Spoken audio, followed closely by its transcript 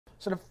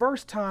So the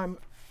first time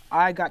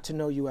I got to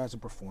know you as a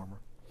performer,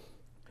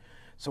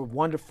 it's a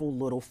wonderful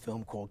little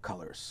film called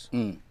Colors.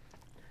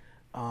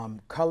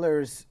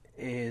 Colors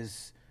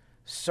is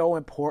so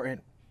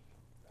important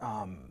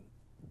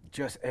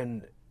just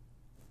in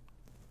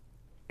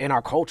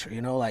our culture,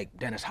 you know, like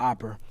Dennis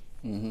Hopper,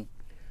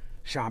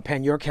 Sean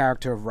Penn, your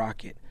character of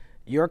Rocket.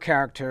 Your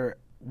character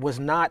was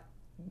not,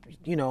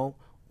 you know,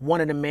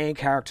 one of the main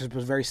characters, but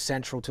was very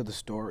central to the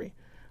story.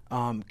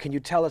 Can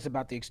you tell us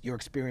about your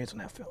experience on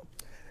that film?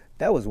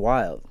 That was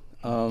wild.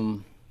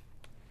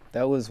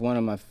 That was one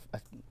of my,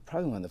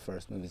 probably one of the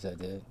first movies I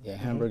did. Yeah,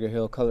 Hamburger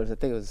Hill, Colors. I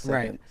think it was the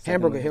second.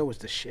 Hamburger Hill was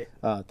the shit.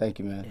 Oh, thank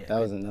you, man. Yeah,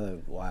 that was another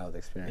wild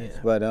experience.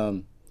 Yeah.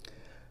 But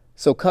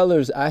so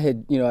Colors,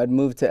 I'd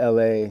moved to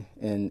LA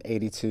in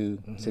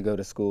 '82 to go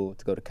to school,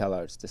 to go to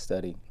CalArts to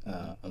study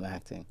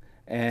acting.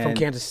 And from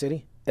Kansas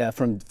City? Yeah,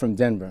 from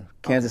Denver.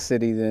 Kansas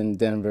City, then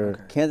Denver.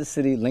 Okay. Kansas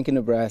City, Lincoln,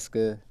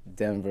 Nebraska,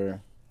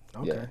 Denver.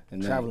 Okay, yeah,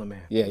 and traveling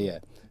man. Yeah, yeah.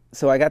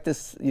 So I got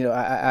this, you know,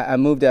 I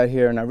moved out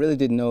here and I really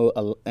didn't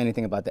know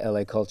anything about the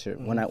LA culture.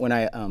 When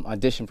I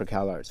auditioned for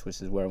CalArts, which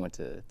is where I went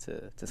to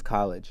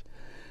college,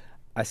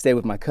 I stayed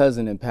with my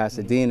cousin in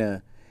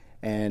Pasadena,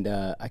 and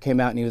I came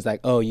out and he was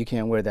like, "Oh, you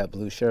can't wear that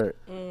blue shirt."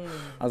 I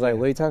was like,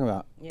 "What are you talking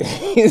about?" Yeah.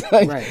 He's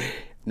like,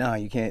 "No,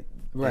 you can't."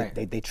 Right.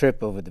 They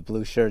trip over the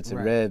blue shirts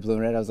and red, blue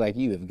and red. I was like,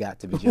 you have got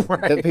to be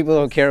joking. People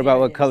don't care about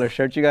what color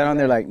shirt you got on.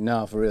 They're like,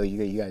 no, for real,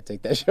 you got to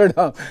take that shirt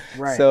off.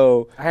 Right.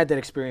 So I had that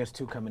experience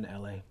too coming to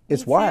LA.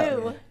 It's Me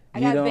wild. Too.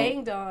 I got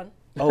banged on.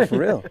 Oh, for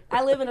real?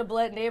 I live in a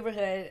blood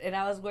neighborhood, and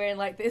I was wearing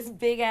like this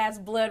big ass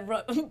blood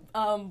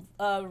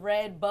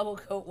red bubble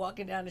coat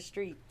walking down the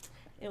street.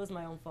 It was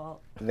my own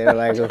fault. They're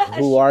like,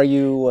 who are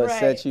you? What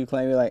set you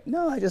claim? You're like,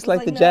 no, I just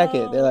like the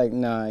jacket. They're like,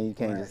 no, you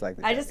can't just like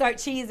the jacket. I just start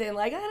cheesing,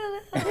 like, I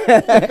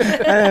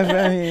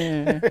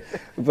don't know.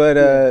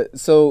 But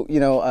so, you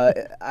know,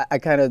 I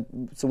kind of,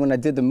 so when I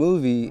did the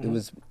movie, it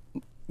was,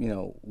 you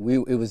know,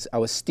 I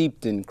was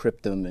steeped in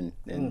cryptum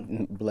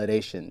and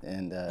bloodation.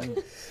 And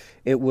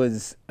it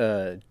was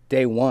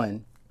day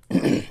one.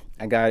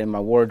 I got in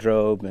my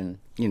wardrobe and,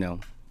 you know,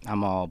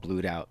 I'm all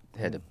blued out,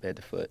 head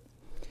to foot.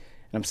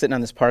 And I'm sitting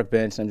on this park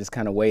bench, and I'm just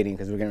kind of waiting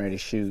because we're getting ready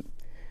to shoot.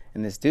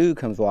 And this dude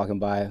comes walking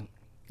by, and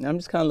I'm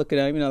just kind of looking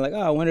at him, you know, like,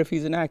 oh, I wonder if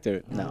he's an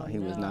actor. No, he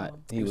was not.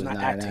 He was not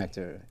an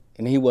actor.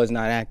 And he was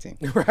not acting.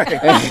 Right.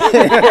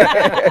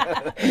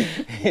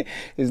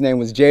 His name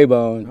was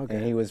J-Bone,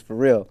 and he was for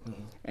real.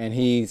 And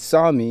he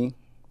saw me,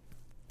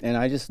 and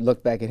I just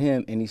looked back at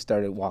him, and he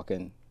started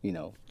walking, you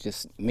know,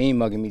 just mean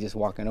mugging me, just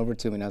walking over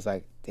to me. And I was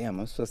like, damn,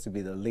 I'm supposed to be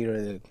the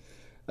leader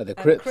of the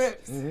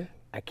Crips.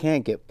 I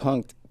can't get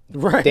punked.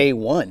 Day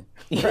one.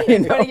 Right. You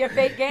know? Part of your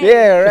fake game.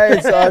 Yeah,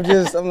 right.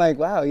 So I'm like,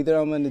 wow, either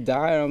I'm gonna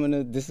die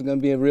or this is gonna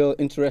be a real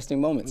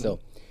interesting moment. So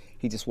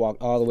he just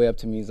walked all the way up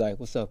to me. He's like,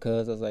 what's up,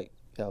 cuz? I was like,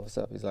 yo, what's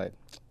up? He's like,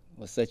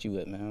 what set you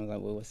with, man? I was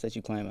like, well, what set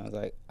you claim? I was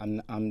like,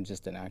 I'm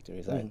just an actor.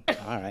 He's like,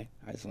 all right,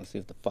 I just wanna see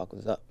what the fuck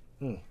was up.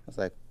 I was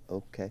like,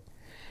 okay.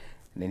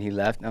 And then he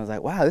left, and I was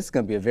like, wow, this is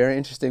gonna be a very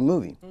interesting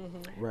movie.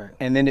 Right.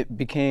 And then it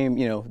became,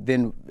 you know,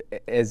 then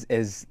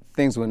as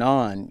things went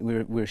on,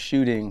 we were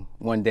shooting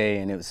one day,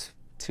 and it was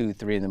 2,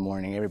 3 in the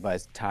morning.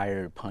 Everybody's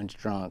tired, punch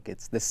drunk.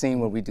 It's the scene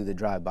where we do the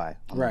drive-by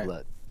on the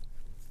blood.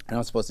 And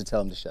I'm supposed to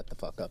tell him to shut the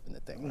fuck up in the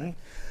thing, right?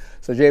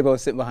 So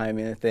J-Bo's sitting behind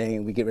me in the thing,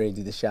 and we get ready to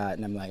do the shot,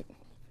 and I'm like,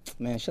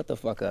 man, shut the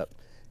fuck up.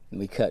 And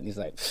we cut, and he's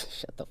like,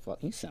 shut the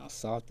fuck, you sound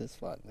soft as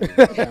fuck.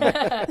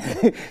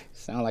 You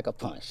sound like a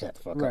punch, shut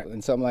the fuck up.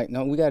 And so I'm like,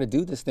 no, we gotta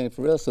do this thing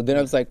for real. So then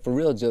I was like, for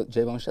real,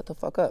 J-Bone, shut the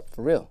fuck up,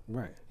 for real.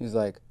 Right. He's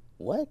like,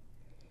 what?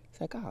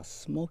 Like, I'll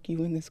smoke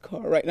you in this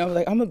car right now. I was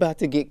like, I'm about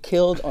to get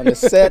killed on the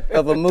set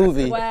of a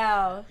movie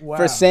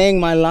for saying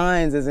my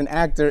lines as an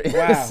actor in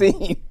the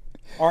scene.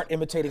 Art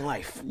imitating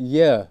life.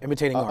 Yeah.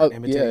 Imitating art,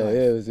 imitating life.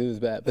 Yeah, it was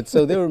bad. But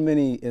so there were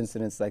many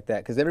incidents like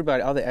that because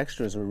all the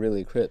extras were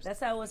really Crips. That's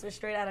how it was for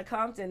Straight Outta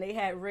Compton. They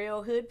had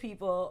real hood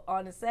people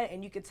on the set,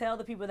 and you could tell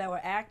the people that were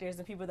actors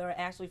and people that were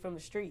actually from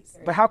the streets.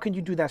 But how can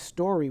you do that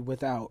story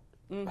without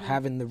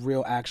having the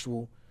real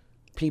actual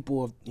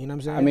people of, you know what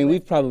I'm saying? I mean,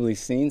 we've probably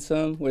seen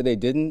some where they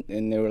didn't,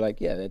 and they were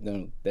like, yeah,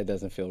 that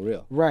doesn't feel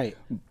real. Right.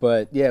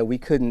 But yeah, we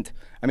couldn't,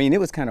 I mean, it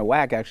was kind of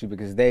whack actually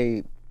because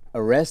they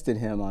arrested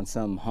him on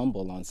some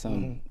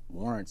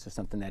warrants or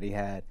something that he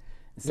had.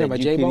 And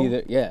said, you can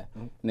either,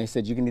 and they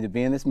said you can either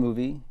be in this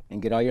movie and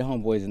get all your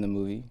homeboys in the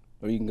movie,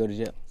 or you can go to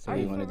jail. So what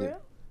do you want to do?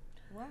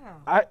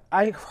 Wow.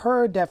 I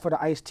heard that for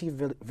the Ice-T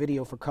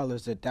video for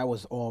Colors that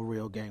was all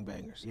real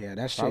gangbangers. Yeah,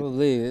 that shit.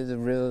 Probably is a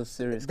real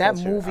serious that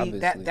culture, movie,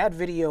 obviously. that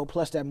video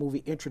plus that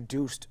movie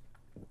introduced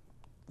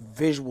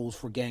visuals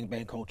for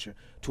gangbang culture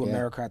to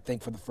America, I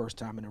think, for the first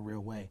time in a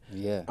real way.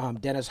 Yeah.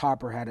 Dennis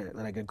Hopper had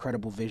an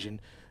incredible vision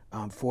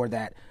for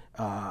that.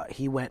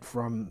 He went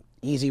from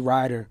Easy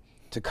Rider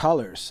to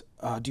Colors.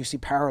 Do you see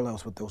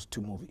parallels with those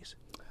two movies?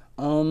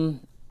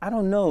 I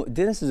don't know.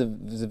 Dennis is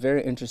a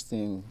very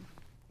interesting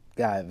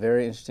guy,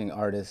 very interesting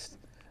artist,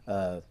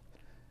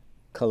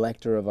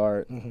 collector of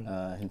art,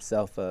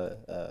 himself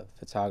a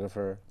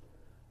photographer.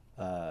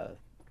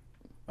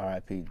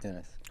 R.I.P.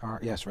 Dennis.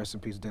 Yes, rest in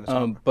peace, Dennis.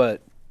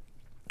 But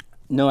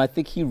no, I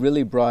think he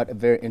really brought a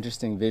very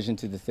interesting vision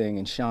to the thing,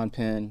 and Sean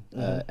Penn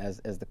as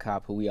the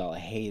cop who we all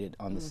hated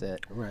on the set,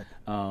 right?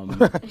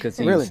 Because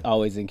he was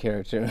always in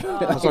character.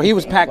 So he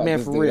was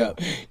Pac-Man for real.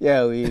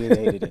 Yeah, we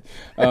hated it.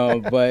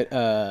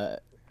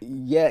 But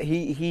yeah,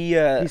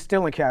 he's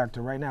still in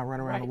character right now,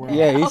 running around the world.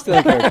 Yeah, he's still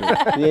in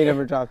character. He ain't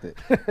ever dropped it.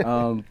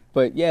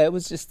 But yeah, it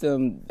was just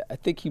I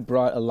think he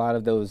brought a lot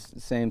of those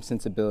same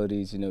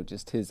sensibilities, you know,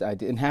 just his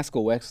idea. And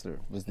Haskell Wexler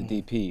was the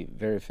DP,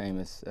 very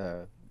famous.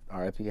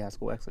 R.I.P.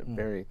 Haskell Wexler,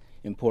 very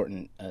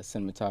important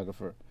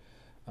cinematographer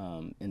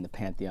in the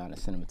pantheon of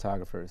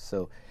cinematographers.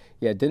 So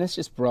yeah, Dennis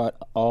just brought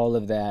all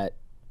of that,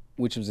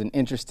 which was an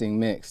interesting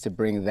mix to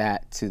bring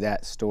that to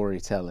that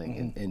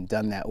storytelling and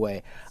done that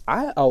way.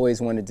 I always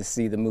wanted to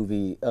see the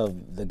movie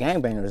of the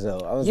gangbangers though.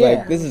 I was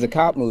like, this is a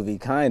cop movie,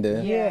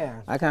 kinda.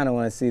 Yeah. I kinda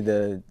wanna see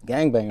the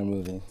gangbanger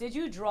movie. Did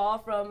you draw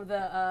from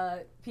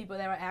the people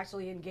that were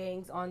actually in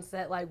gangs on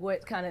set? Like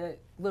what kind of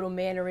little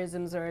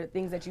mannerisms or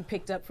things that you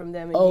picked up from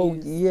them and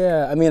used?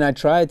 Yeah, I mean, I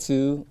tried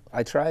to.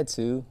 I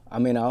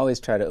mean, I always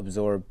try to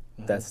absorb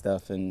that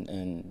stuff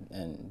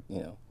and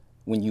you know,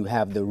 when you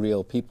have the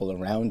real people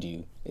around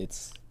you,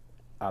 it's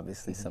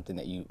obviously something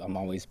that I'm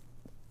always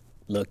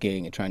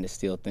looking and trying to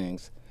steal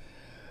things.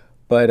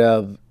 But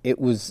it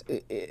was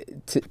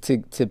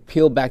to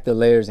peel back the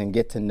layers and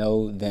get to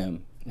know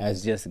them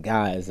as just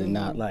guys and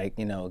not like,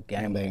 you know,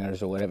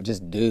 gangbangers or whatever,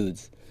 just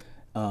dudes,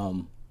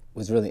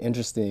 was really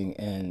interesting,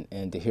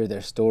 and to hear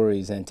their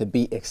stories and to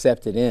be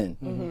accepted in.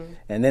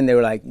 And then they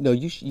were like, no,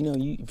 if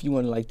you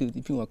want to like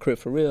if you want to crip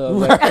for real, I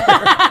was like,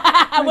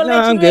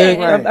 I'm good.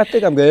 I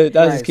think I'm good.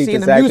 I'll just keep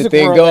this acting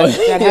thing going.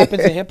 That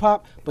happens in hip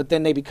hop, but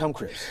then they become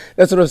Crips.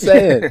 That's what I'm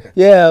saying.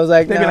 Yeah, I was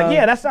like, they'd be like,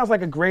 yeah, that sounds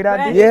like a great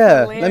idea.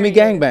 Yeah, let me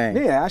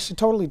gangbang. Yeah, I should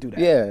totally do that.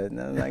 Yeah,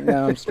 like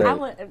now I'm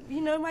straight.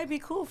 You know, it might be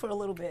cool for a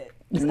little bit.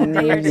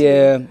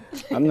 Yeah,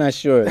 I'm not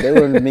sure. They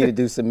wanted me to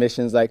do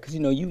submissions like, cause you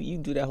know, you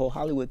do that whole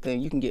Hollywood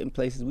thing. You can get in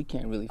places we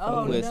can't really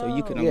fuck with, so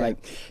you can. I'm like,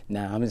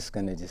 nah, I'm just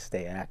gonna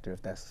stay an actor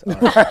if that's all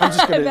right. I'm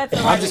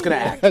just gonna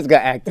act. I'm just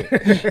gonna act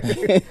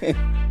it.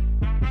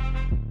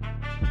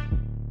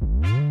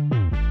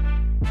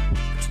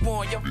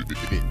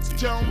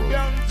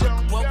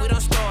 What we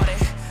done started.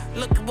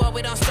 Look at what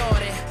we done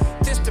started.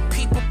 This the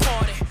people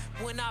party.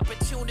 When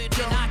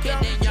opportunity knocking,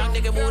 then young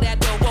nigga move that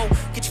door. Whoa,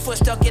 get your foot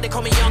stuck in it,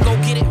 call me young, go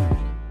get it.